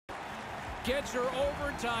Get your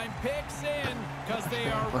overtime picks in because they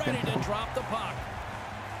are ready to drop the puck.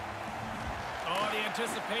 Oh, the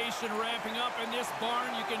anticipation ramping up in this barn.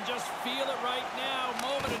 You can just feel it right now.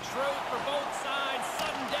 Moment of truth for both sides.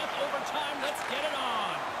 Sudden death overtime. Let's get it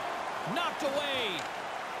on. Knocked away.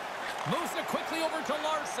 Moves it quickly over to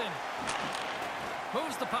Larson.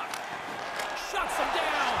 Moves the puck. Shuts him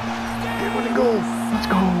down. Get one to go. Let's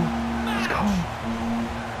go. Let's go.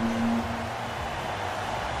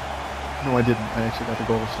 No, I didn't. I actually got the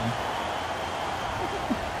goal this time.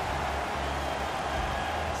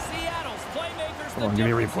 Seattle's playmakers. Come on, give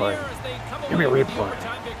me a replay. Give me a replay.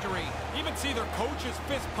 Even see their coach's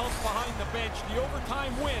fist pump behind the bench. The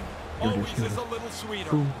overtime win always is a little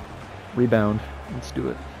sweeter. Ooh. Rebound. Let's do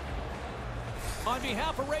it. On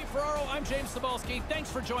behalf of Ray Ferraro, I'm James Cebulski.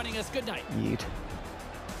 Thanks for joining us. Good night. Yeet.